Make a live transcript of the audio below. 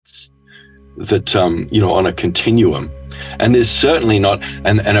on a continuum. And there's certainly not,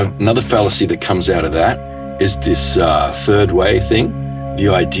 and another fallacy that comes out of that is this third way thing, the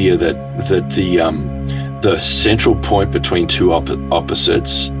idea that the central point between two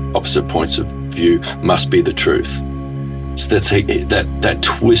opposite points of view must be the truth. So that's that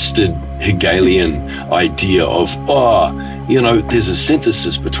twisted Hegelian idea of, there's a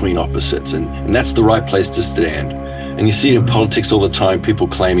synthesis between opposites, and that's the right place to stand. And you see it in politics all the time, people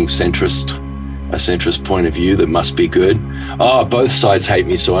claiming a centrist point of view that must be good. Both sides hate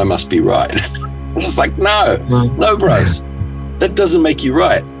me, so I must be right. It's like, no, bros. That doesn't make you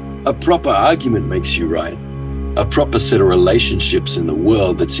right. A proper argument makes you right. A proper set of relationships in the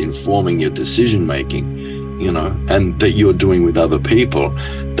world that's informing your decision-making, and that you're doing with other people,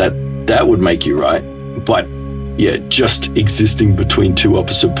 that would make you right. But yeah, just existing between two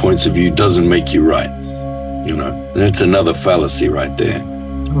opposite points of view doesn't make you right. And it's another fallacy right there.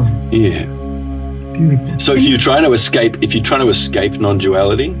 Yeah. Beautiful. So if you're trying to escape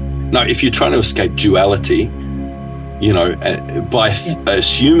non-duality, if you're trying to escape duality, by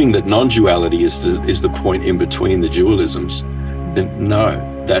assuming that non-duality is the point in between the dualisms, then no,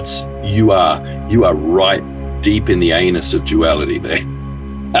 that's you are right deep in the anus of duality there.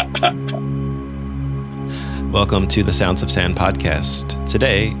 Welcome to the Sounds of Sand podcast.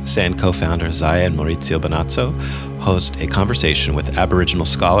 Today, Sand co-founder Zaya and Maurizio Benazzo host a conversation with Aboriginal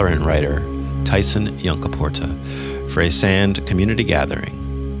scholar and writer Tyson Yunkaporta for a Sand community gathering.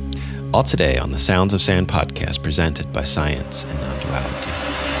 All today on the Sounds of Sand podcast presented by Science and Nonduality.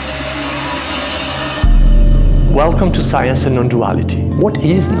 Welcome to Science and Nonduality. What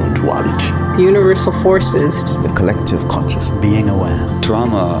is non-duality? The universal forces. It's the collective consciousness. Being aware.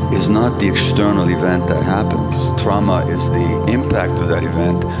 Trauma is not the external event that happens. Trauma is the impact of that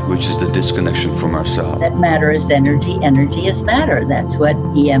event, which is the disconnection from ourselves. That matter is energy. Energy is matter. That's what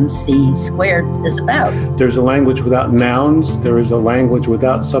EMC squared is about. There's a language without nouns. There is a language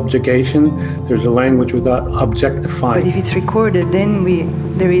without subjugation. There's a language without objectifying. But if it's recorded, then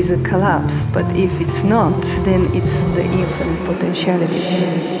there is a collapse. But if it's not, then it's the infinite potentiality.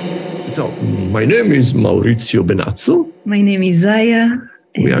 So, my name is Maurizio Benazzo. My name is Zaya.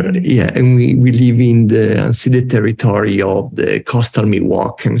 We live in the unceded territory of the coastal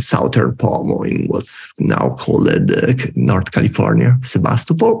Miwok and southern Pomo in what's now called North California,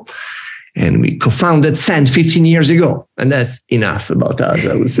 Sebastopol. And we co-founded SAND 15 years ago. And that's enough about us,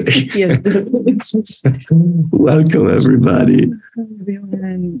 I would say. Yes. Welcome, everybody.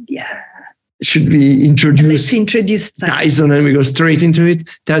 Everyone, yeah. Should we introduce Tyson and we go straight into it?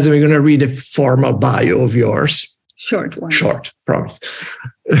 Tyson, we're going to read a formal bio of yours. Short one. Short, promise.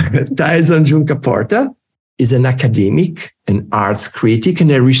 Tyson Yunkaporta is an academic, an arts critic, and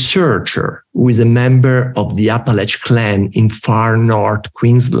a researcher who is a member of the Apalech Clan in far north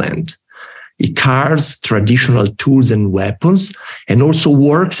Queensland. He carves traditional tools and weapons and also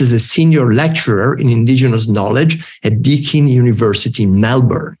works as a senior lecturer in Indigenous Knowledge at Deakin University in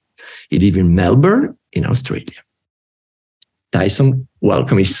Melbourne. He lives in Melbourne, in Australia. Tyson,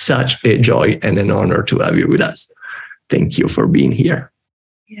 welcome. It's such a joy and an honor to have you with us. Thank you for being here.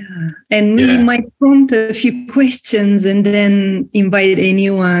 Yeah, and we might prompt a few questions and then invite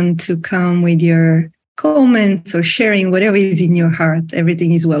anyone to come with your comments or sharing whatever is in your heart.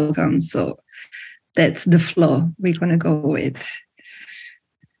 Everything is welcome. So that's the flow we're going to go with.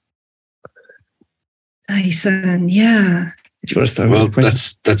 Tyson, yeah. Well,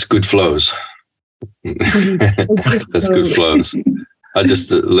 that's good flows. That's good flows. I just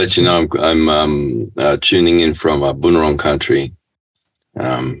let you know I'm tuning in from Bunurong country,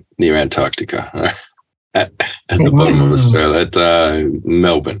 near Antarctica, at the bottom of Australia, at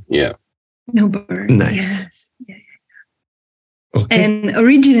Melbourne. Yeah, Melbourne. Nice. Yes. Yeah. Okay. And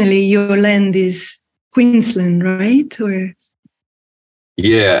originally, your land is Queensland, right? Or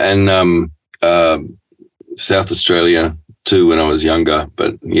and South Australia too when I was younger,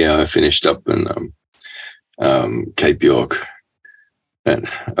 but I finished up in Cape York, and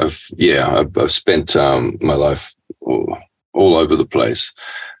I've spent my life all over the place,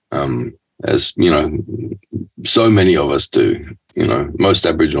 as so many of us do. Most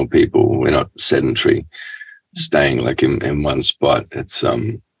Aboriginal people, we're not sedentary, staying like in one spot. It's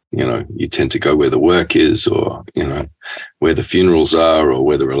you tend to go where the work is, or where the funerals are, or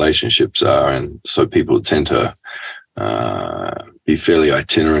where the relationships are, and so people tend to be fairly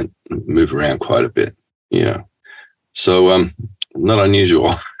itinerant, move around quite a bit. So not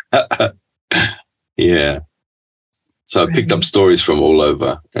unusual. So I picked up stories from all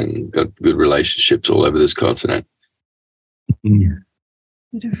over and got good relationships all over this continent. Yeah.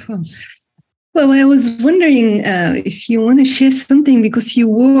 Beautiful. Well, I was wondering if you want to share something, because you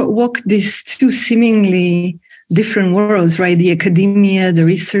walk these two seemingly different worlds, right? The academia, the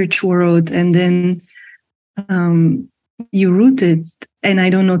research world, and then you rooted, and I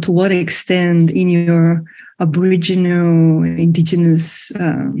don't know to what extent, in your Aboriginal, Indigenous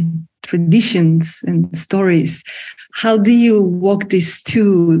traditions and stories. How do you walk these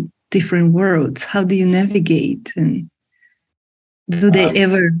two different worlds? How do you navigate? And do they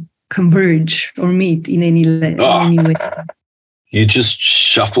ever converge or meet in any way? You just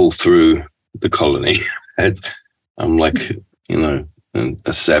shuffle through the colony. I'm like,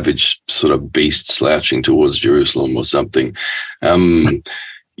 a savage sort of beast slouching towards Jerusalem or something.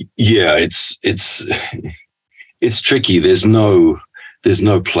 It's tricky. There's no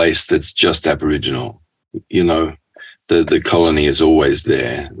place that's just Aboriginal. The colony is always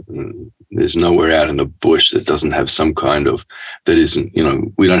there. There's nowhere out in the bush that doesn't have some kind of, that isn't,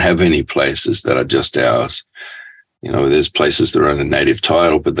 we don't have any places that are just ours. There's places that are under native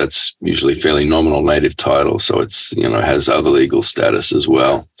title, but that's usually fairly nominal native title. So it's, has other legal status as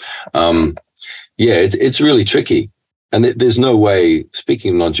well. It's really tricky. And there's no way,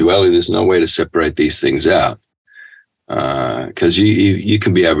 speaking of non-duality, there's no way to separate these things out. Because you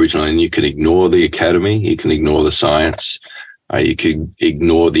can be Aboriginal and you can ignore the academy, you can ignore the science, you can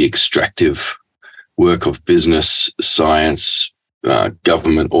ignore the extractive work of business, science,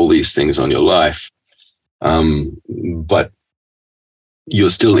 government, all these things on your life. But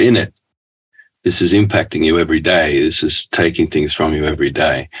you're still in it. This is impacting you every day. This is taking things from you every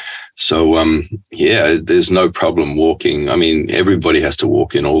day. So, there's no problem walking. I mean, everybody has to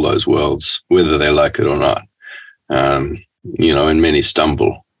walk in all those worlds, whether they like it or not. And many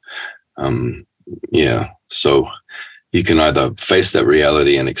stumble. So you can either face that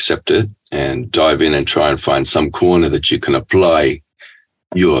reality and accept it and dive in and try and find some corner that you can apply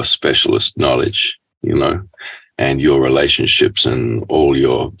your specialist knowledge, and your relationships and all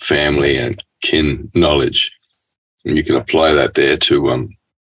your family and kin knowledge. And you can apply that there to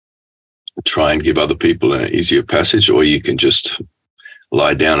try and give other people an easier passage, or you can just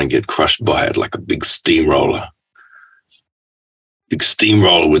lie down and get crushed by it like a big steamroller. Big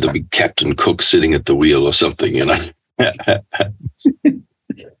steamroller with a big Captain Cook sitting at the wheel or something,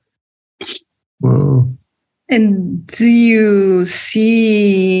 Well, and do you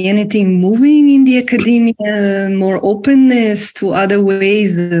see anything moving in the academia, more openness to other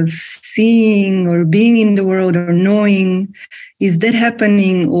ways of seeing or being in the world or knowing? Is that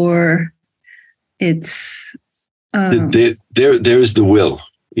happening, or it's... There is the will,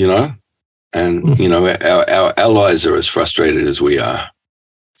 and, our allies are as frustrated as we are,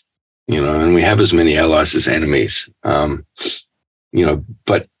 and we have as many allies as enemies, but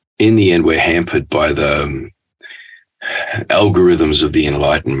in the end, we're hampered by the algorithms of the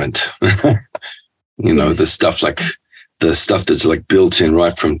Enlightenment, the stuff that's like built in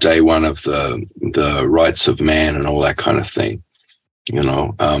right from day one of the rights of man and all that kind of thing.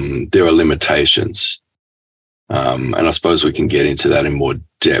 There are limitations. And I suppose we can get into that in more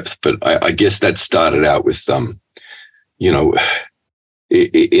depth, but I guess that started out with,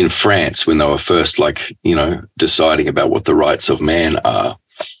 in France, when they were first deciding about what the rights of man are,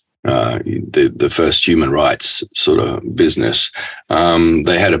 the first human rights sort of business,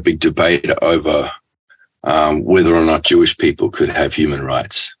 they had a big debate over whether or not Jewish people could have human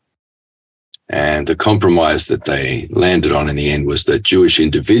rights. And the compromise that they landed on in the end was that Jewish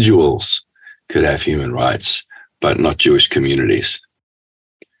individuals could have human rights, but not Jewish communities.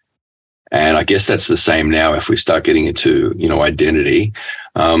 And I guess that's the same now if we start getting into, identity.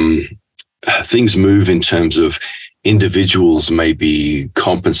 Things move in terms of individuals may be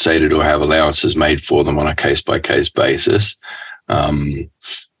compensated or have allowances made for them on a case-by-case basis, and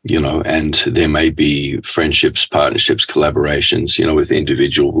there may be friendships, partnerships, collaborations, with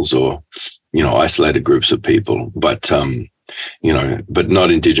individuals or, isolated groups of people, but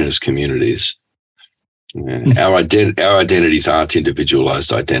not Indigenous communities. Our identities aren't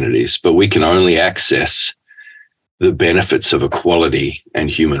individualized identities, but we can only access the benefits of equality and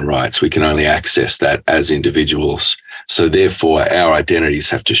human rights. We can only access that as individuals. So therefore, our identities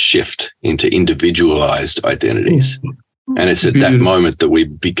have to shift into individualized identities. And it's at that moment that we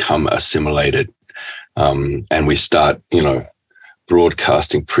become assimilated, and we start,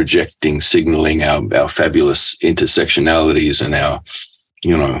 broadcasting, projecting, signaling our fabulous intersectionalities and our,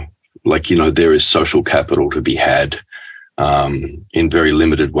 there is social capital to be had in very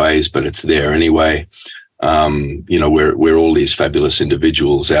limited ways, but it's there anyway. We're all these fabulous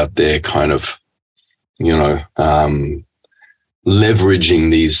individuals out there kind of,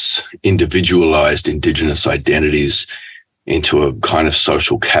 leveraging these individualized Indigenous identities into a kind of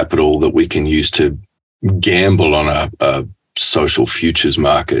social capital that we can use to gamble on a social futures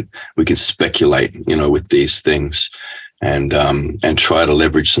market. We can speculate, with these things and try to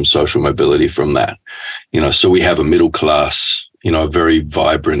leverage some social mobility from that. So we have a middle class, a very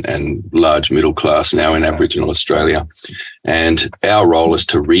vibrant and large middle class now in Aboriginal Australia. And our role is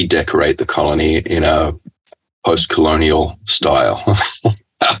to redecorate the colony in a post-colonial style.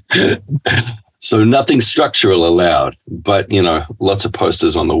 So nothing structural allowed, but, lots of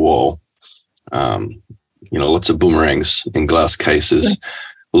posters on the wall, lots of boomerangs in glass cases,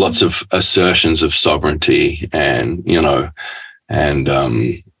 lots of assertions of sovereignty and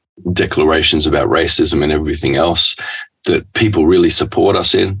declarations about racism and everything else that people really support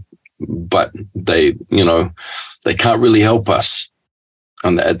us in, but they can't really help us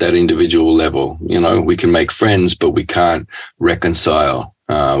at that individual level. We can make friends, but we can't reconcile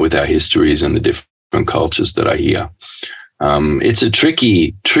with our histories and the different cultures that are here. It's a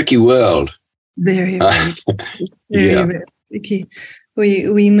tricky world. Very tricky.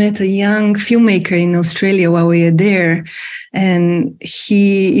 We met a young filmmaker in Australia while we were there, and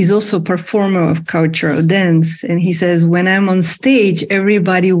he is also a performer of cultural dance. And he says, when I'm on stage,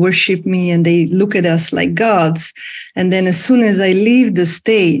 everybody worship me and they look at us like gods. And then as soon as I leave the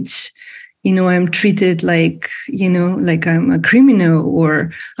stage, I'm treated like I'm a criminal,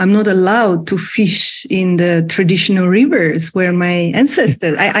 or I'm not allowed to fish in the traditional rivers where my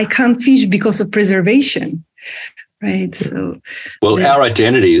ancestors, I can't fish because of preservation. Right. So, our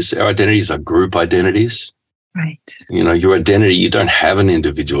identities are group identities. Right. Your identity, you don't have an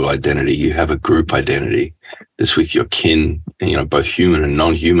individual identity. You have a group identity. It's with your kin, both human and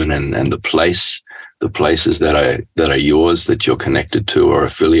non-human, and the places that are yours, that you're connected to or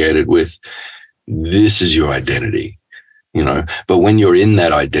affiliated with. This is your identity, but when you're in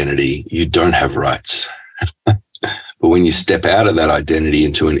that identity, you don't have rights. But when you step out of that identity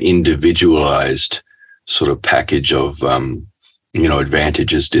into an individualized sort of package of,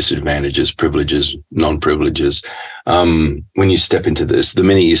 advantages, disadvantages, privileges, non-privileges. When you step into this, the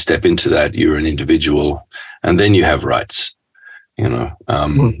minute you step into that, you're an individual, and then you have rights,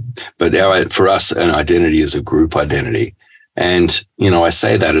 But for us, an identity is a group identity. And, I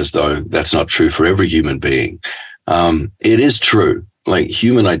say that as though that's not true for every human being. It is true. Like,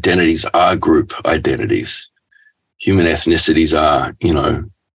 human identities are group identities. Human ethnicities are,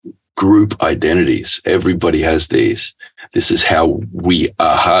 group identities. Everybody has these. This is how we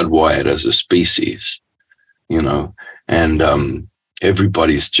are hardwired as a species, and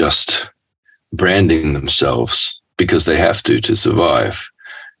everybody's just branding themselves because they have to survive,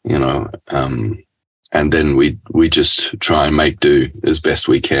 and then we just try and make do as best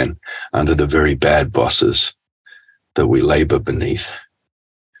we can under the very bad bosses that we labor beneath.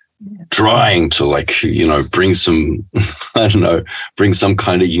 Trying to bring some, bring some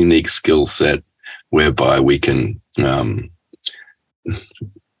kind of unique skill set whereby we can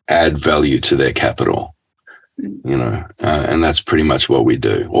add value to their capital, and that's pretty much what we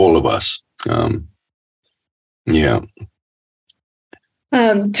do, all of us. To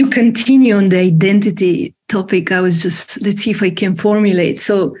continue on the identity topic, let's see if I can formulate.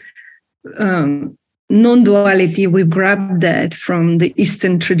 So, non-duality, we grabbed that from the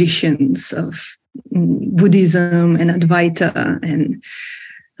Eastern traditions of Buddhism and Advaita, and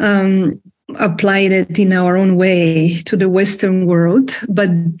applied it in our own way to the Western world. But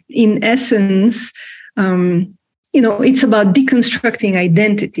in essence, it's about deconstructing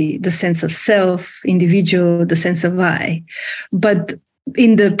identity, the sense of self, individual, the sense of I. But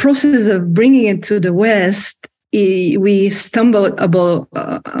in the process of bringing it to the West, we stumbled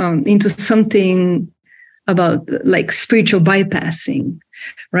into something about like spiritual bypassing,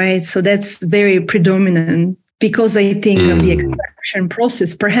 right? So that's very predominant because I think of the extraction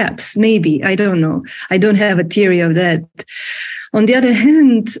process, perhaps, maybe, I don't know. I don't have a theory of that. On the other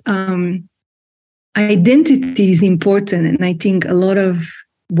hand, identity is important. And I think a lot of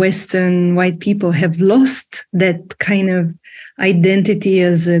Western white people have lost that kind of identity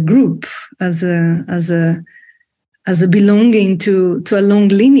as a group, as a belonging to a long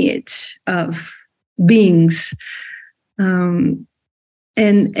lineage of beings. And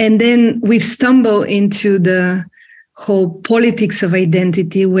then we've stumbled into the whole politics of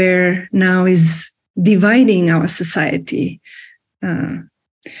identity, where now is dividing our society. I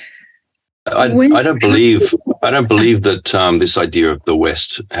don't believe that this idea of the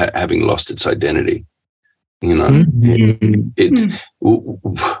West having lost its identity.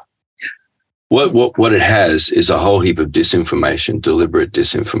 What it has is a whole heap of disinformation, deliberate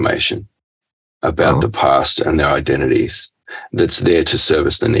disinformation about the past and their identities that's there to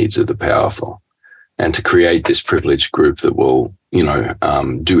service the needs of the powerful. and to create this privileged group that will,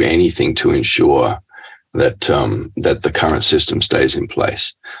 do anything to ensure that the current system stays in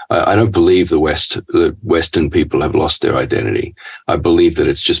place. I don't believe the Western people have lost their identity. I believe that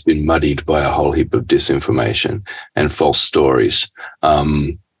it's just been muddied by a whole heap of disinformation and false stories.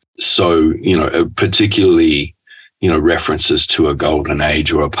 So, particularly, references to a golden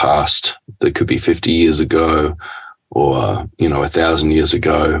age or a past that could be 50 years ago or, 1,000 years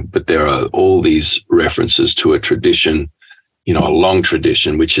ago. But there are all these references to a tradition, a long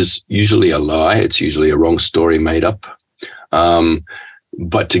tradition, which is usually a lie. It's usually a wrong story made up.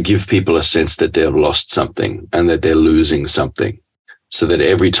 But to give people a sense that they've lost something and that they're losing something, so that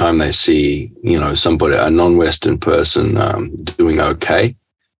every time they see, somebody, a non-Western person doing okay,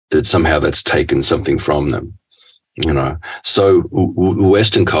 that somehow that's taken something from them. So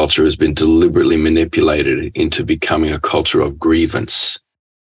Western culture has been deliberately manipulated into becoming a culture of grievance,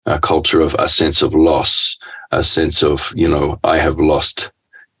 a culture of a sense of loss, a sense of, I have lost,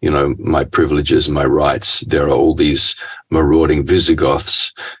 my privileges, my rights. There are all these marauding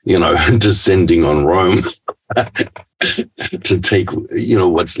Visigoths, descending on Rome to take,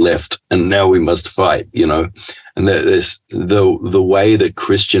 what's left. And now we must fight, and there's the way that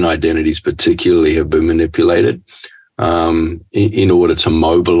Christian identities particularly have been manipulated in order to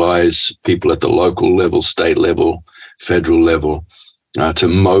mobilize people at the local level, state level, federal level, to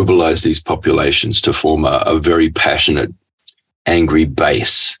mobilize these populations to form a very passionate, angry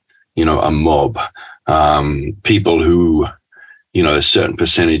base, a mob, people who, a certain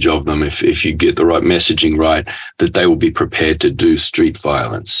percentage of them, if you get the right messaging right, that they will be prepared to do street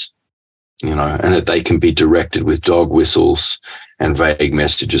violence, and that they can be directed with dog whistles and vague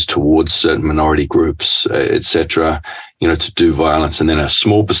messages towards certain minority groups, etc., to do violence. And then a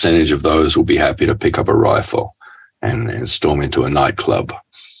small percentage of those will be happy to pick up a rifle and storm into a nightclub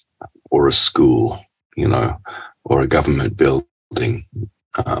or a school, or a government building.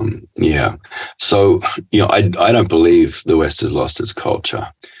 So, I don't believe the West has lost its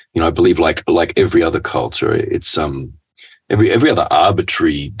culture. I believe like every other culture, it's every other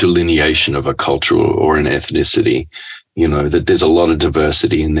arbitrary delineation of a culture or an ethnicity, that there's a lot of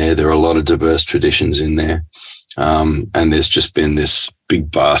diversity in there. There are a lot of diverse traditions in there. And there's just been this big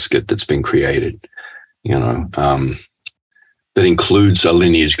basket that's been created, that includes a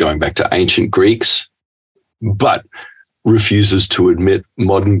lineage going back to ancient Greeks, but refuses to admit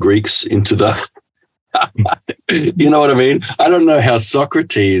modern Greeks into the, you know what I mean? I don't know how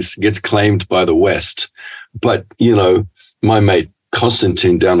Socrates gets claimed by the West, but, my mate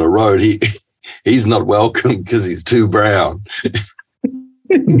Constantine down the road, he's not welcome because he's too brown,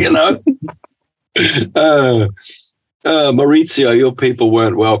 Maurizio, your people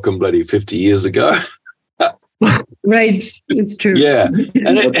weren't welcome bloody 50 years ago. Right. It's true. Yeah.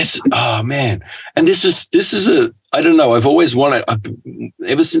 And it's, oh man. And this is I don't know. I've always wanted,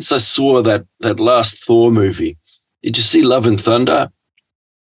 ever since I saw that last Thor movie. Did you see Love and Thunder?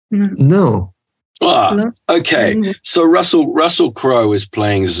 No. Oh, okay. So Russell Crowe is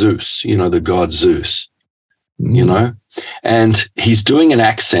playing Zeus, the god Zeus, and he's doing an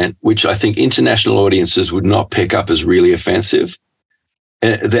accent, which I think international audiences would not pick up as really offensive.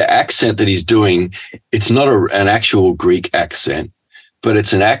 The accent that he's doing, it's not an actual Greek accent, but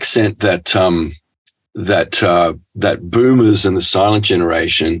it's an accent that boomers and the silent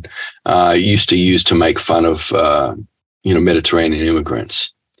generation used to use to make fun of Mediterranean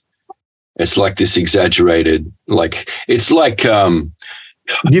immigrants. It's like this exaggerated, it's like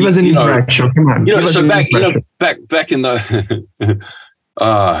give us an impression. Come on. So back in the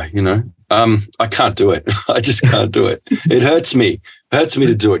I can't do it. I just can't do it. It hurts me.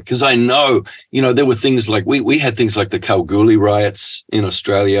 To do it because I know, there were things like we had things like the Kalgoorlie riots in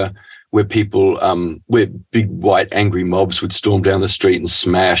Australia where people, where big white angry mobs would storm down the street and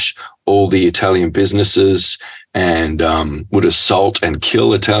smash all the Italian businesses and would assault and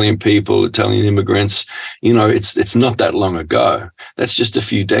kill Italian people, Italian immigrants. It's not that long ago. That's just a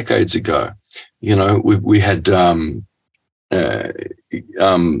few decades ago. We had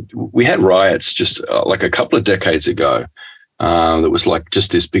riots just like a couple of decades ago. That was like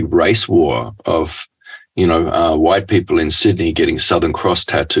just this big race war of, white people in Sydney getting Southern Cross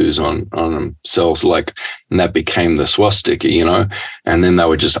tattoos on themselves, and that became the swastika, and then they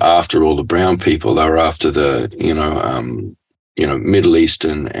were just after all the brown people. They were after the, Middle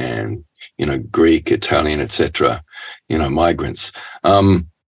Eastern and, Greek, Italian, etc., migrants.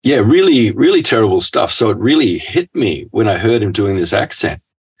 Really, really terrible stuff. So it really hit me when I heard him doing this accent.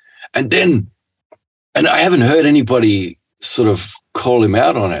 And I haven't heard anybody sort of call him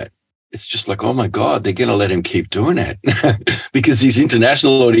out on it. It's just like, oh my God, they're going to let him keep doing it because these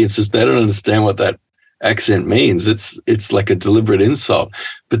international audiences, they don't understand what that accent means. It's like a deliberate insult.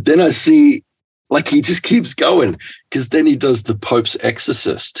 But then I see, like, he just keeps going, because then he does The Pope's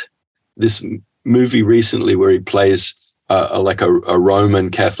Exorcist, this movie recently where he plays a Roman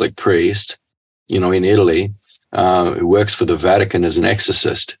Catholic priest, in Italy, who works for the Vatican as an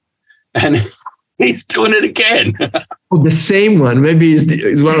exorcist. And he's doing it again. Oh, the same one. Maybe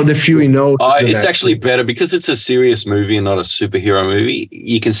it's one of the few he knows. It's actually better because it's a serious movie and not a superhero movie.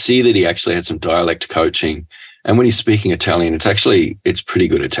 You can see that he actually had some dialect coaching. And when he's speaking Italian, it's pretty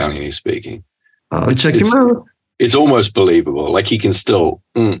good Italian he's speaking. Check him out. It's almost believable. Like, he can still,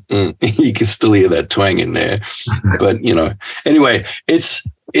 you can still hear that twang in there. But, anyway, it's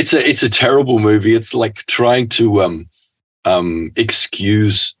a terrible movie. It's like trying to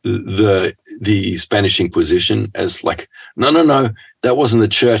excuse the Spanish Inquisition as like, no, that wasn't the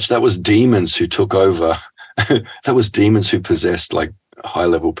church. That was demons who took over. That was demons who possessed like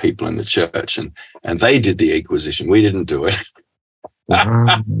high-level people in the church, and they did the Inquisition. We didn't do it.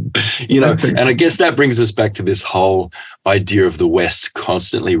 And I guess that brings us back to this whole idea of the West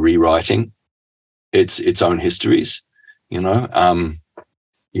constantly rewriting its own histories,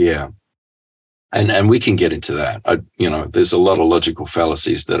 yeah. And we can get into that. There's a lot of logical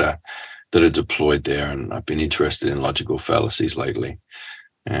fallacies that are deployed there, and I've been interested in logical fallacies lately.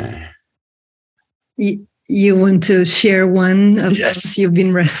 You want to share one of those you've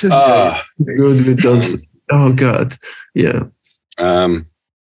been wrestling with? Good with those. Oh God, yeah. Oh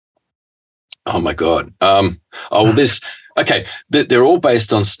my God. They're all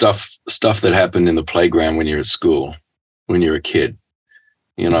based on stuff that happened in the playground when you're at school, when you're a kid.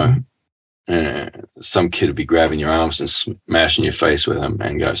 Some kid would be grabbing your arms and smashing your face with them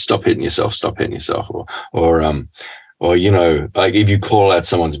and go, stop hitting yourself, or like if you call out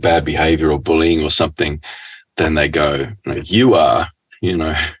someone's bad behavior or bullying or something, then they go, you are,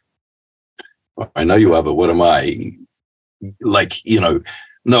 I know you are, but what am I? Like, no,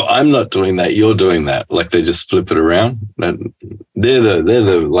 I'm not doing that. You're doing that. Like, they just flip it around. They're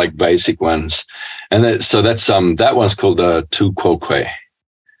the like basic ones. And that's that one's called tu quoque.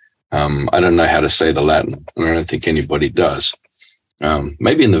 I don't know how to say the Latin. I don't think anybody does.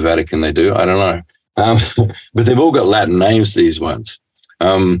 Maybe in the Vatican they do. I don't know. But they've all got Latin names, these ones.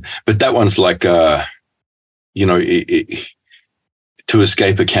 But that one's like, to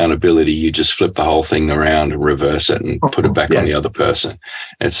escape accountability, you just flip the whole thing around and reverse it and put it back on the other person.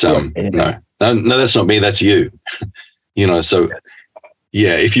 It's no, that's not me. That's you. So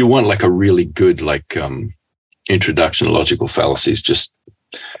yeah, if you want like a really good like introduction to logical fallacies, just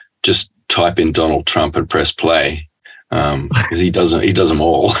type in Donald Trump and press play, because he does them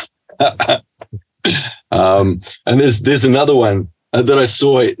all. And there's another one that I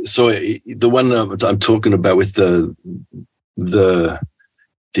saw. So the one I'm talking about with the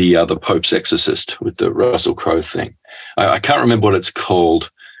Pope's Exorcist with the Russell Crowe thing. I can't remember what it's called,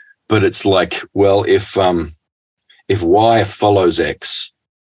 but it's like, well, if Y follows X,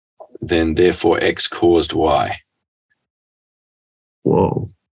 then therefore X caused Y. Whoa.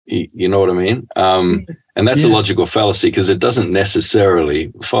 You know what I mean? And that's a logical fallacy, because it doesn't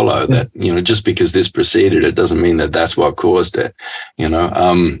necessarily follow that, just because this preceded it doesn't mean that that's what caused it.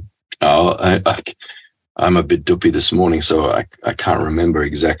 I'm a bit doopy this morning, so I can't remember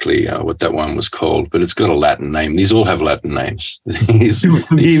exactly what that one was called, but it's got a Latin name. These all have Latin names. To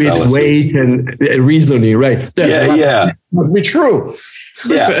give it weight and reasoning, right? Yeah. Must be true.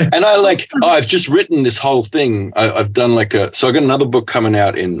 Yeah. And I've just written this whole thing. I've done so I got another book coming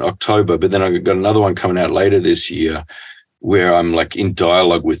out in October, but then I got another one coming out later this year where I'm like in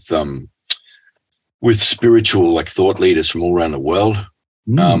dialogue with spiritual like thought leaders from all around the world.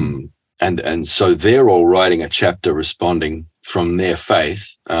 And so they're all writing a chapter responding from their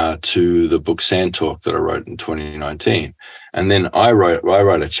faith to the book Sand Talk that I wrote in 2019. And then I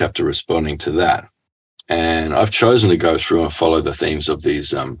write a chapter responding to that. And I've chosen to go through and follow the themes of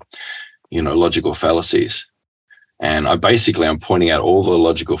these, logical fallacies. And I'm pointing out all the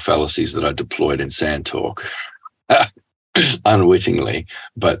logical fallacies that I deployed in Sand Talk, unwittingly,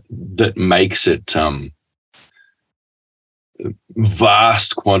 but that makes it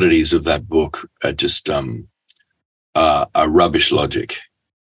vast quantities of that book are just are rubbish logic.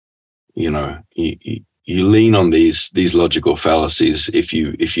 You lean on these logical fallacies if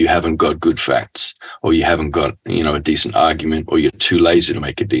you haven't got good facts, or you haven't got a decent argument, or you're too lazy to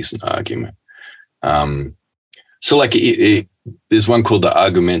make a decent argument. So like there's one called the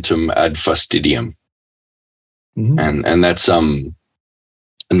argumentum ad fastidium, and that's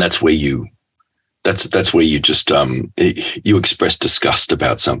where you just you express disgust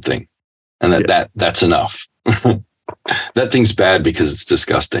about something, and that's enough. That thing's bad because it's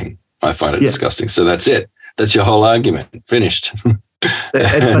disgusting. I find it disgusting. So that's it. That's your whole argument. Finished. And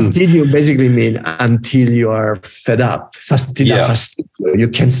fastidio basically mean until you are fed up. Fastidio. You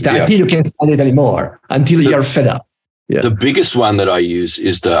can't stand until you can't stand it anymore. Until you're fed up. Yeah. The biggest one that I use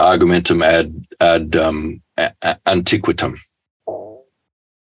is the argumentum ad antiquitum.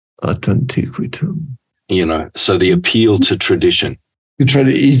 Ad antiquitum. So the appeal to tradition. If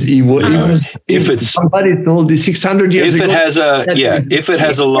it's somebody told this 600 years ago. If it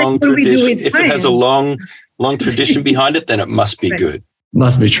has a long tradition, if it has a long tradition behind it, then it must be good.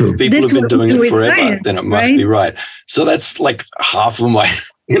 Must be true. If people have been doing it forever, then it must be right. So that's like half of my,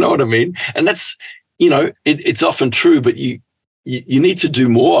 you know what I mean? And that's, it's often true, but you need to do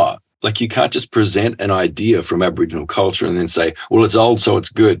more. Like you can't just present an idea from Aboriginal culture and then say, well, it's old, so it's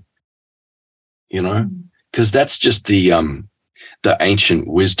good. Because that's just the ancient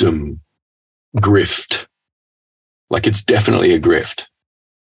wisdom grift. Like it's definitely a grift.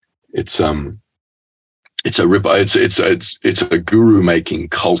 It's a guru making,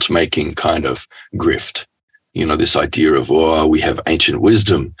 cult making kind of grift. This idea of, we have ancient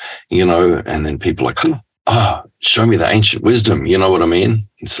wisdom, and then people are like, show me the ancient wisdom. You know what I mean?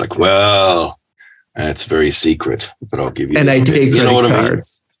 It's like, well, it's very secret, but I'll give you. And I take you know what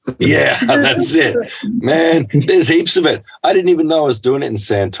cards. I mean? Yeah, that's it, man. There's heaps of it. I didn't even know I was doing it in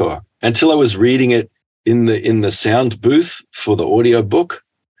Santor until I was reading it in the sound booth for the audio book,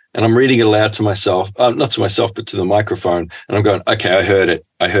 and I'm reading it aloud to myself, not to myself, but to the microphone, and I'm going, okay, I heard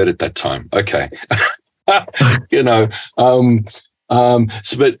it that time. Okay, but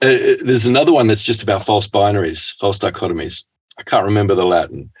there's another one that's just about false binaries, false dichotomies. I can't remember the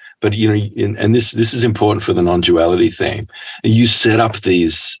Latin. But and this is important for the non-duality theme. You set up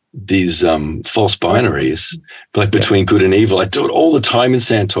these false binaries, like between good and evil. I do it all the time in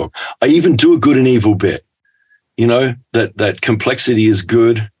Sand Talk. I even do a good and evil bit. That complexity is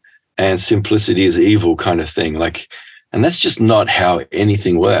good and simplicity is evil kind of thing. Like, and that's just not how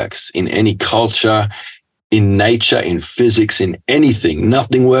anything works in any culture, in nature, in physics, in anything.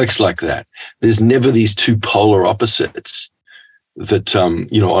 Nothing works like that. There's never these two polar opposites that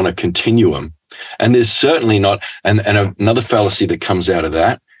on a continuum, and there's certainly not. And another fallacy that comes out of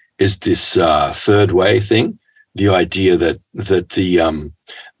that is this third way thing, the idea that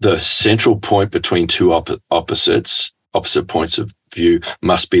the central point between two opposite points of view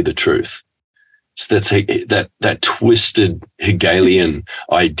must be the truth. So that's that twisted Hegelian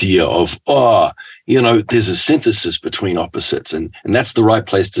idea of there's a synthesis between opposites, and that's the right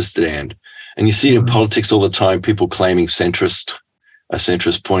place to stand. And you see it in politics all the time, people claiming a centrist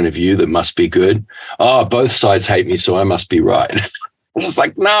point of view that must be good. Both sides hate me, so I must be right. It's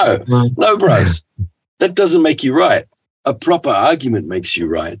like, no, bros. That doesn't make you right. A proper argument makes you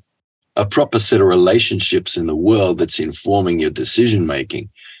right. A proper set of relationships in the world that's informing your decision-making,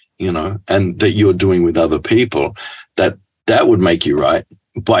 and that you're doing with other people, that would make you right.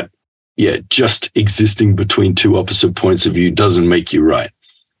 But, just existing between two opposite points of view doesn't make you right.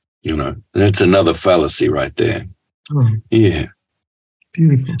 And it's another fallacy right there. Yeah.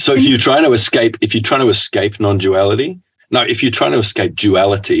 Beautiful. So if you're trying to escape non-duality, if you're trying to escape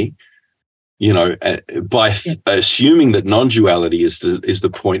duality, by assuming that non-duality is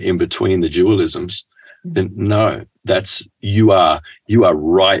the point in between the dualisms, then no, that's you are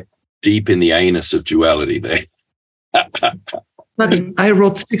right deep in the anus of duality there. But I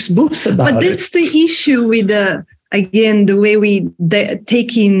wrote 6 books about it. But that's the issue with the way we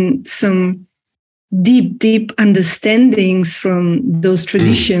take in some deep understandings from those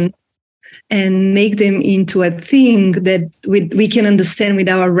traditions and make them into a thing that we can understand with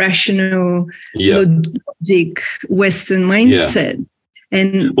our rational, logic, Western mindset.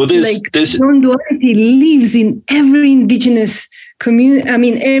 And there's non-duality lives in every Indigenous community. I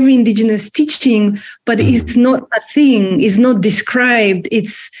mean, every Indigenous teaching, but it's not a thing. It's not described.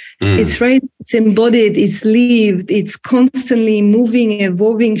 It's right. It's embodied. It's lived. It's constantly moving,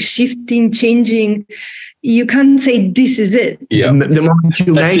 evolving, shifting, changing. You can't say this is it. Yeah. The moment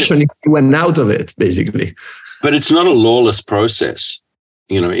you mention it, you went out of it, basically. But it's not a lawless process.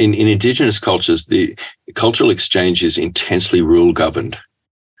 In Indigenous cultures, the cultural exchange is intensely rule governed.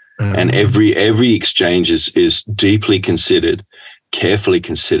 And every exchange is deeply considered, carefully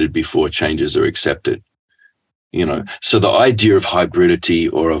considered before changes are accepted. So the idea of hybridity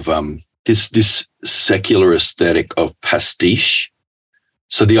or of this secular aesthetic of pastiche.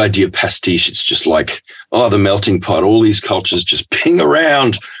 So the idea of pastiche, it's just like, the melting pot, all these cultures just ping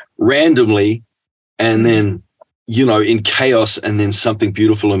around randomly and then, in chaos, and then something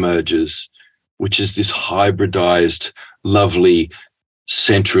beautiful emerges, which is this hybridized, lovely,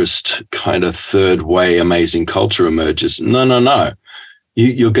 centrist kind of third way amazing culture emerges. No.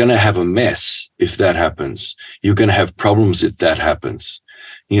 You're going to have a mess if that happens. You're going to have problems if that happens.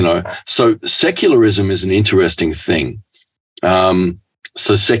 So secularism is an interesting thing.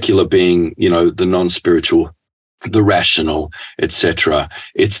 So secular being, the non-spiritual, the rational, etc.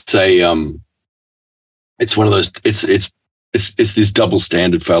 It's one of those. It's this double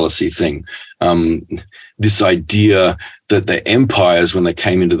standard fallacy thing. This idea that the empires, when they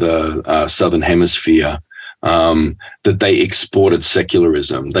came into the southern hemisphere, that they exported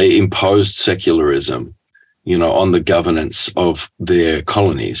secularism, they imposed secularism, on the governance of their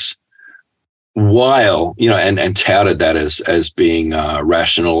colonies, while and touted that as being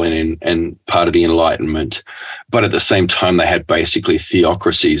rational and part of the Enlightenment, but at the same time they had basically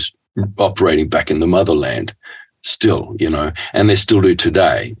theocracies operating back in the motherland still, and they still do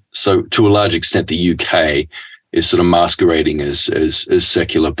today. So to a large extent, the UK is sort of masquerading as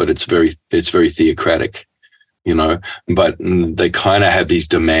secular, but it's very theocratic, but they kind of have these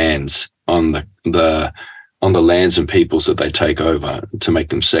demands on the lands and peoples that they take over to make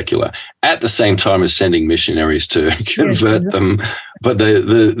them secular, at the same time as sending missionaries to convert them. But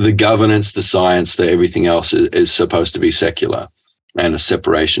the governance, the science, everything else is supposed to be secular, and a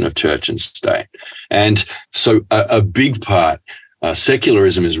separation of church and state. And so a big part,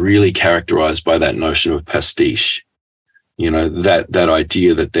 secularism is really characterized by that notion of pastiche. That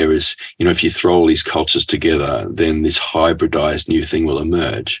idea that there is, if you throw all these cultures together, then this hybridized new thing will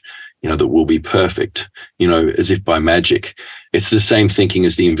emerge, that will be perfect, as if by magic. It's the same thinking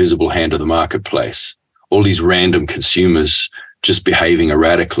as the invisible hand of the marketplace. All these random consumers just behaving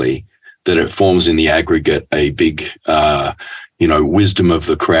erratically, that it forms in the aggregate a big, wisdom of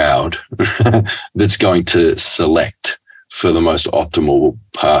the crowd that's going to select for the most optimal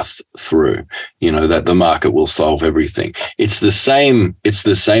path through, that the market will solve everything. It's the same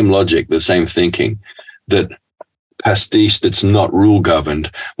logic, the same thinking, that pastiche that's not rule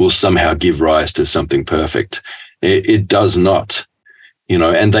governed will somehow give rise to something perfect. It does not,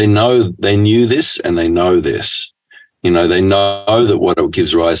 and they knew this, and they know this. They know that what it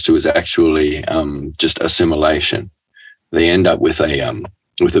gives rise to is actually just assimilation. They end up with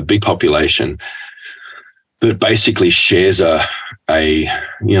a big population that basically shares a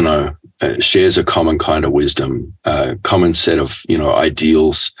common kind of wisdom, a common set of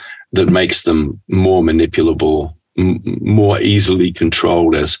ideals that makes them more manipulable, more easily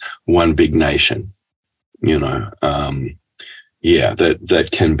controlled as one big nation. That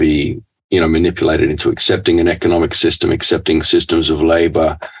can be manipulated into accepting an economic system, accepting systems of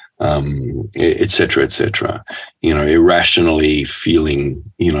labor, et cetera, irrationally feeling,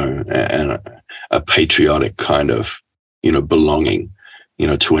 a patriotic kind of, belonging,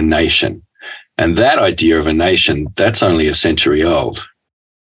 to a nation. And that idea of a nation, that's only a century old.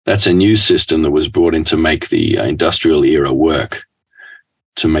 That's a new system that was brought in to make the industrial era work,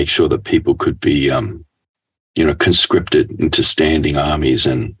 to make sure that people could be, conscripted into standing armies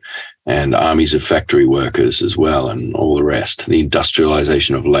and armies of factory workers as well, and all the rest, the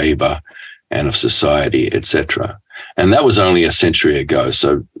industrialization of labor and of society, etc. And that was only a century ago.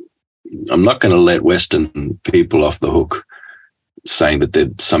 So I'm not going to let Western people off the hook saying that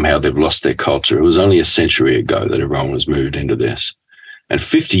they've lost their culture. It was only a century ago that everyone was moved into this. And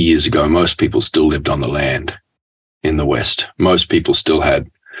 50 years ago, most people still lived on the land in the West. Most people still had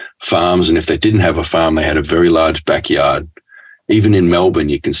farms, and if they didn't have a farm, they had a very large backyard. Even in Melbourne,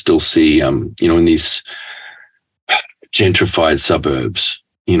 you can still see, in these gentrified suburbs,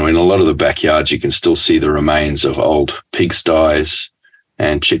 in a lot of the backyards, you can still see the remains of old pigsties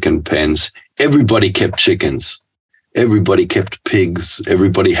and chicken pens. Everybody kept chickens. Everybody kept pigs.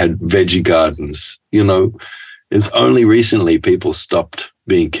 Everybody had veggie gardens. It's only recently people stopped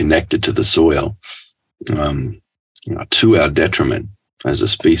being connected to the soil, to our detriment as a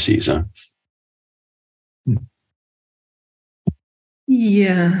species. Huh?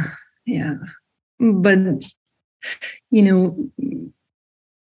 Yeah. But,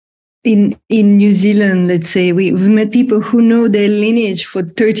 in New Zealand, let's say, we've met people who know their lineage for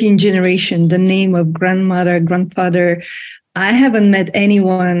 13 generations, the name of grandmother, grandfather. I haven't met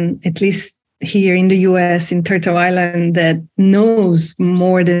anyone, at least here in the US, in Turtle Island, that knows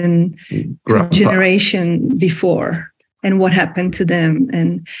more than two generations before and what happened to them.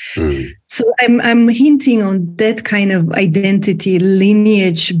 And so I'm hinting on that kind of identity,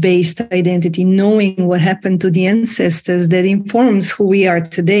 lineage-based identity, knowing what happened to the ancestors that informs who we are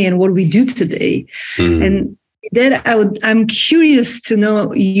today and what we do today. And that I'm curious to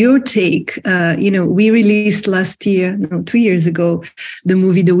know your take. We released last year, 2 years ago, the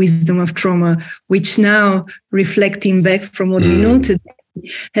movie The Wisdom of Trauma, which now, reflecting back from what we know today,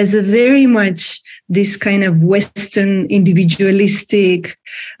 has a very much this kind of Western individualistic,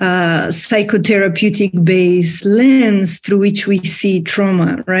 psychotherapeutic based lens through which we see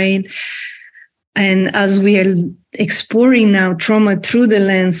trauma, right? And as we are exploring now trauma through the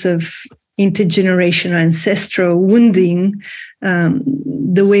lens of intergenerational ancestral wounding,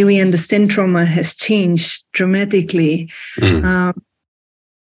 the way we understand trauma has changed dramatically.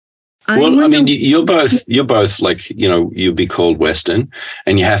 Well, I mean, you're both like, you'd be called Western,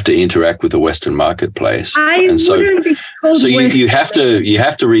 and you have to interact with the Western marketplace. Wouldn't be called Western. you have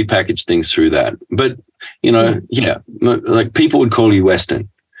to repackage things through that. But like people would call you Western,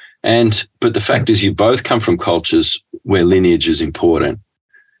 but the fact is, you both come from cultures where lineage is important.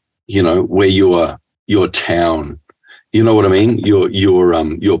 Where your town, you know what I mean?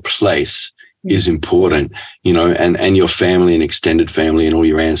 Your place is important, and your family and extended family and all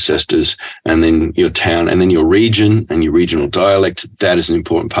your ancestors, and then your town, and then your region and your regional dialect. That is an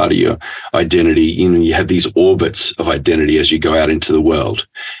important part of your identity. You have these orbits of identity as you go out into the world.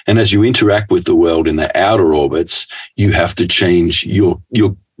 And as you interact with the world in the outer orbits, you have to change you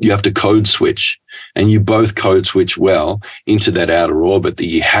have to code switch, and you both code switch well into that outer orbit that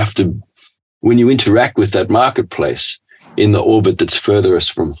you have to, when you interact with that marketplace, in the orbit that's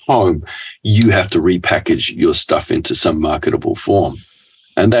furthest from home, you have to repackage your stuff into some marketable form.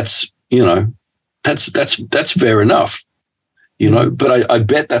 And that's fair enough, but I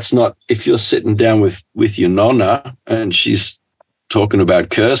bet that's not, if you're sitting down with your nonna and she's talking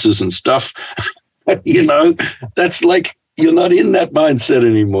about curses and stuff, that's like, you're not in that mindset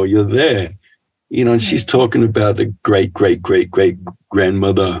anymore. You're there, and she's talking about the great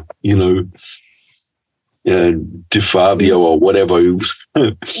grandmother, DeFabio or whatever, who,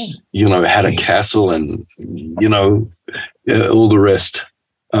 had a castle and, all the rest.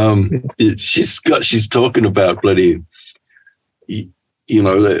 She's talking about bloody,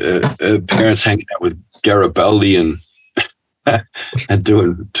 parents hanging out with Garibaldi and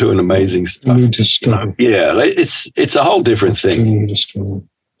doing amazing stuff. Yeah, it's a whole different thing.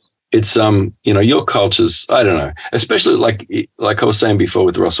 It's your cultures, I don't know, especially like I was saying before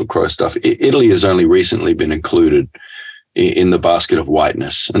with Russell Crowe stuff, Italy has only recently been included in the basket of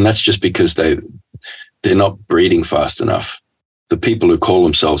whiteness, and that's just because they're not breeding fast enough. The people who call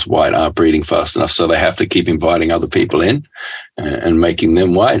themselves white aren't breeding fast enough, so they have to keep inviting other people in and making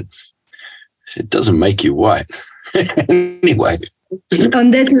them white. It doesn't make you white. Anyway.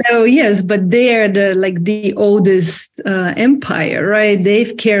 On that level, yes, but they are the oldest empire, right?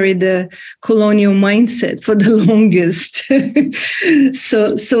 They've carried the colonial mindset for the longest.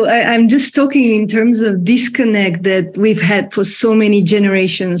 So I'm just talking in terms of disconnect that we've had for so many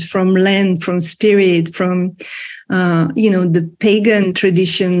generations from land, from spirit, from the pagan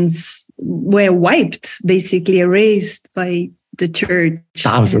traditions were wiped, basically erased by the church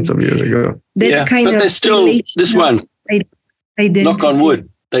thousands of years ago. That kind but of there's still this one. Identity. Knock on wood.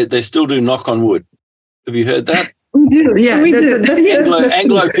 They still do knock on wood. Have you heard that? We do. Yeah, we do.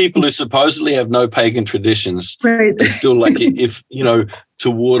 Anglo people who supposedly have no pagan traditions, right. They still like if to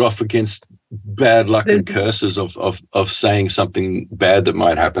ward off against bad luck and curses of saying something bad that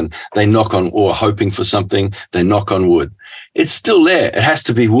might happen. They knock on, or hoping for something. They knock on wood. It's still there. It has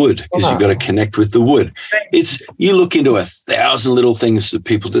to be wood because you've got to connect with the wood. You look into 1,000 little things that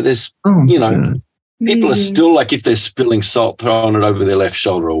people do. There's people are still like, if they're spilling salt, throwing it over their left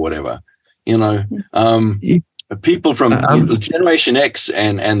shoulder or whatever, people from Generation X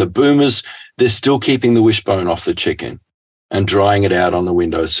and the boomers, they're still keeping the wishbone off the chicken and drying it out on the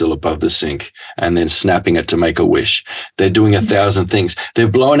windowsill above the sink and then snapping it to make a wish. They're doing 1,000 things. They're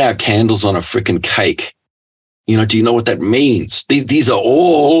blowing out candles on a freaking cake. Do you know what that means? These are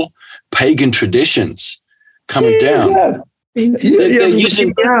all pagan traditions coming down. They're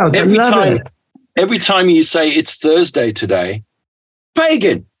using every time you say it's Thursday today,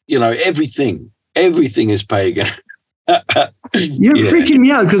 pagan, everything is pagan. You're freaking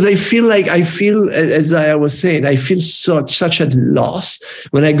me out because I feel, as I was saying, I feel such a loss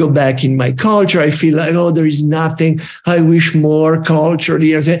when I go back in my culture. I feel like, there is nothing. I wish more culture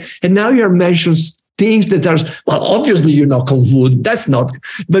here. And now you're mentioning things that are, well, obviously you knock on wood. That's not,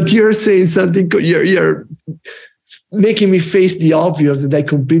 but you're saying something, you're making me face the obvious that I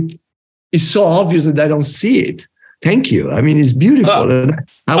completely, it's so obvious that I don't see it. Thank you. I mean, it's beautiful. And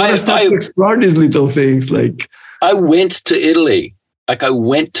I want to start to explore these little things. I went to Italy.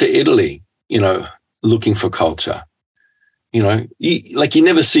 Looking for culture. You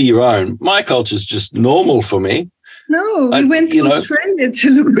never see your own. My culture's just normal for me. No, we went to Australia to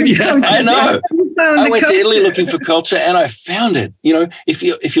look for culture. I know. I went to Italy looking for culture, and I found it. If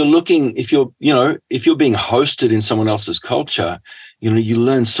you're being hosted in someone else's culture, you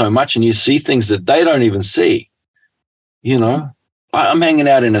learn so much and you see things that they don't even see. I'm hanging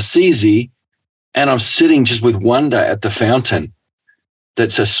out in Assisi and I'm sitting just with wonder at the fountain.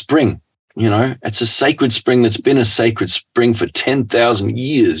 That's a spring, it's a sacred spring that's been a sacred spring for 10,000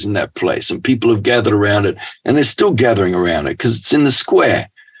 years in that place. And people have gathered around it and they're still gathering around it because it's in the square,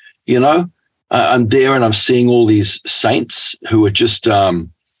 I'm there and I'm seeing all these saints who are just,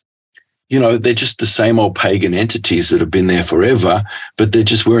 they're just the same old pagan entities that have been there forever, but they're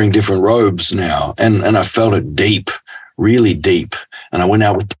just wearing different robes now. And I felt it deep, really deep. And I went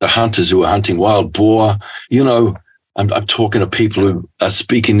out with the hunters who were hunting wild boar. I'm talking to people who are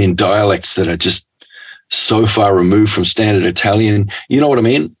speaking in dialects that are just so far removed from standard Italian. You know what I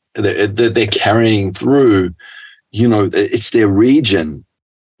mean? They're carrying through, it's their region.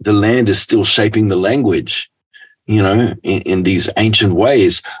 The land is still shaping the language, in these ancient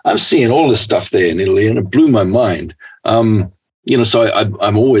ways. I'm seeing all this stuff there in Italy and it blew my mind. So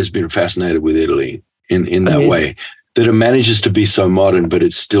I've always been fascinated with Italy in that way, that it manages to be so modern, but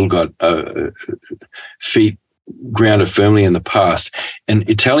it's still got feet grounded firmly in the past. And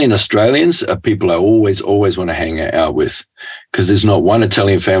Italian Australians are people I always want to hang out with, because there's not one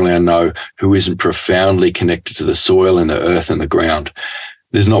Italian family I know who isn't profoundly connected to the soil and the earth and the ground.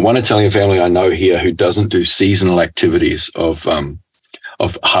 There's not one Italian family I know here who doesn't do seasonal activities of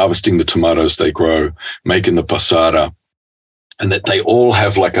harvesting the tomatoes they grow, making the passata, and that they all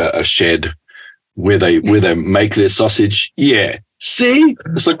have like a shed where they make their sausage. Yeah. See?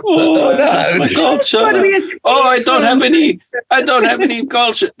 It's like, that's my culture. I don't have any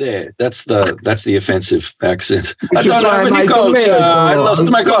culture there. That's the offensive accent. I don't have any culture. I lost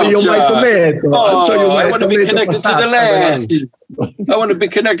my culture. I want to be connected to the land. I want to be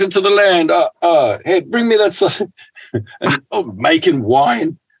connected to the land. Hey, bring me that sausage. Making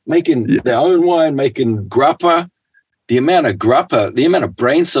wine, making their own wine, making grappa. The amount of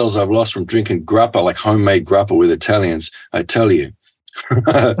brain cells I've lost from drinking grappa, like homemade grappa with Italians, I tell you.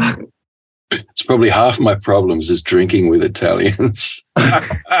 It's probably half my problems is drinking with Italians.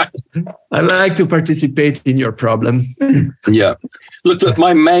 I like to participate in your problem. Yeah. Look, the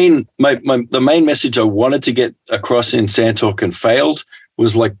main message I wanted to get across in Sand Talk and failed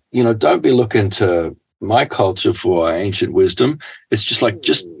was like, don't be looking to my culture for ancient wisdom. It's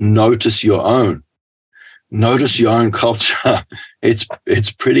just notice your own. Notice your own culture. It's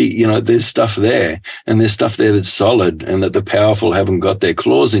pretty, there's stuff there, and there's stuff there that's solid and that the powerful haven't got their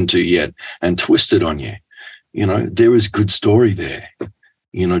claws into yet and twisted on you. There is good story there.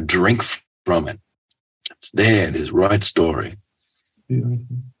 Drink from it. It's there. There's right story.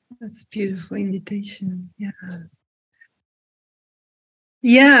 That's a beautiful invitation. Yeah.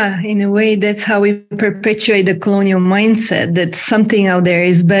 Yeah, in a way, that's how we perpetuate the colonial mindset that something out there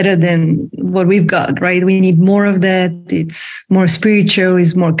is better than what we've got, right? We need more of that. It's more spiritual,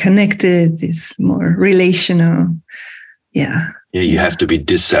 it's more connected, it's more relational. Yeah. Yeah, you have to be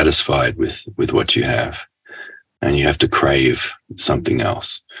dissatisfied with what you have, and you have to crave something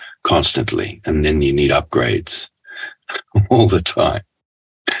else constantly. And then you need upgrades all the time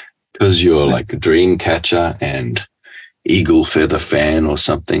because you're like a dream catcher and eagle feather fan or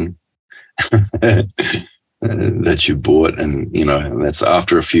something that you bought. And, that's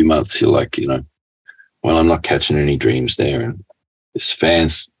after a few months, you're like, well, I'm not catching any dreams there. And this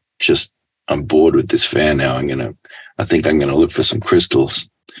fan's I'm bored with this fan now. I think I'm going to look for some crystals,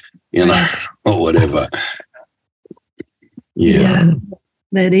 or whatever. Yeah.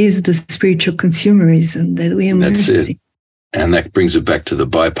 That is the spiritual consumerism that we immerse in. That's it. And that brings it back to the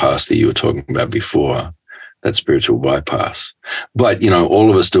bypass that you were talking about before. That spiritual bypass. But, all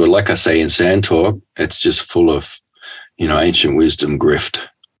of us do it. Like I say in Sand Talk, it's just full of, ancient wisdom grift,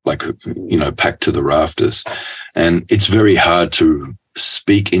 like, packed to the rafters. And it's very hard to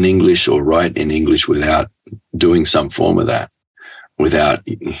speak in English or write in English without doing some form of that, without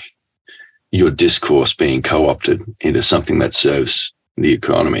your discourse being co-opted into something that serves the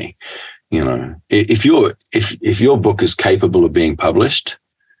economy. If your book is capable of being published,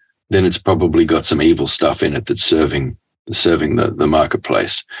 then it's probably got some evil stuff in it that's serving the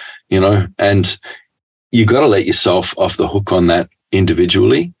marketplace, and you got to let yourself off the hook on that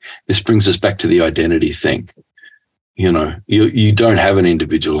individually. This brings us back to the identity thing. You don't have an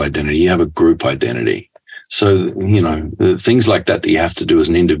individual identity, you have a group identity. So, things like that you have to do as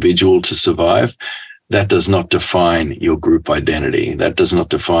an individual to survive, that does not define your group identity. That does not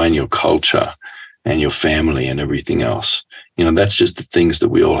define your culture and your family and everything else. That's just the things that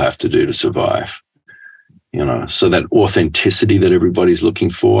we all have to do to survive. So that authenticity that everybody's looking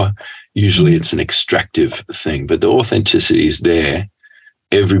for, usually it's an extractive thing, but the authenticity is there.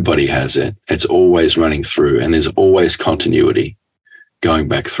 Everybody has it. It's always running through, and there's always continuity. going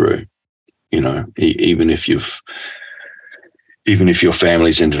back through, even if your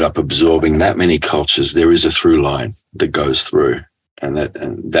family's ended up absorbing that many cultures, there is a through line that goes through, and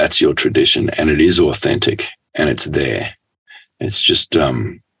that's your tradition, and it is authentic, and it's there. It's just,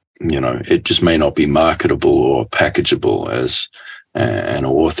 it just may not be marketable or packageable as an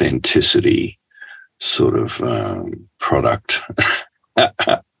authenticity sort of product.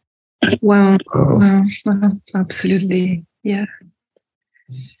 Wow. Absolutely. Yeah.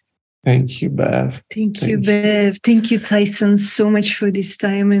 Thank you, Bev. Thank you, Bev. Thank you, Tyson, so much for this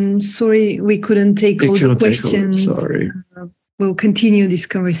time. And sorry we couldn't take all the questions. Sorry. We'll continue this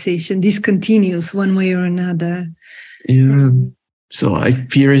conversation. This continues one way or another. Yeah. So I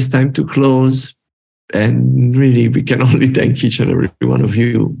fear it's time to close. And really, we can only thank each and every one of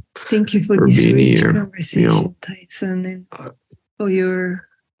you. Thank you for this rich conversation, Tyson, and for your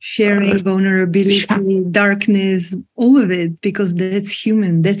sharing vulnerability, darkness, all of it, because that's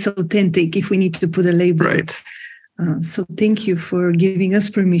human, that's authentic if we need to put a label. Right. So thank you for giving us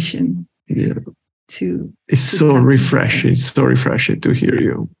permission. Yeah. It's so refreshing to hear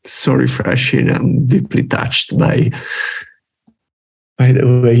you. So refreshing. I'm deeply touched by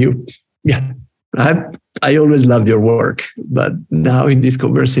the way you, I always loved your work, but now in this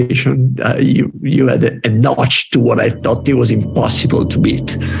conversation, you had a notch to what I thought it was impossible to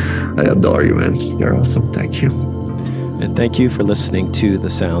beat. I adore you, man. You're awesome. Thank you. And thank you for listening to The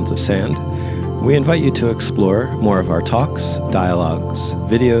Sounds of Sand. We invite you to explore more of our talks, dialogues,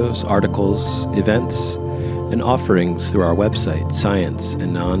 videos, articles, events, and offerings through our website,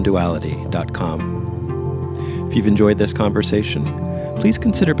 scienceandnonduality.com. If you've enjoyed this conversation, please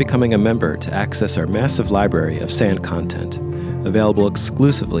consider becoming a member to access our massive library of SAND content, available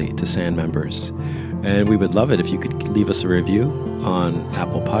exclusively to SAND members. And we would love it if you could leave us a review on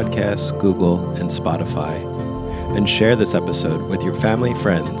Apple Podcasts, Google, and Spotify, and share this episode with your family,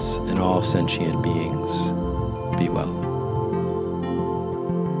 friends, and all sentient beings. Be well.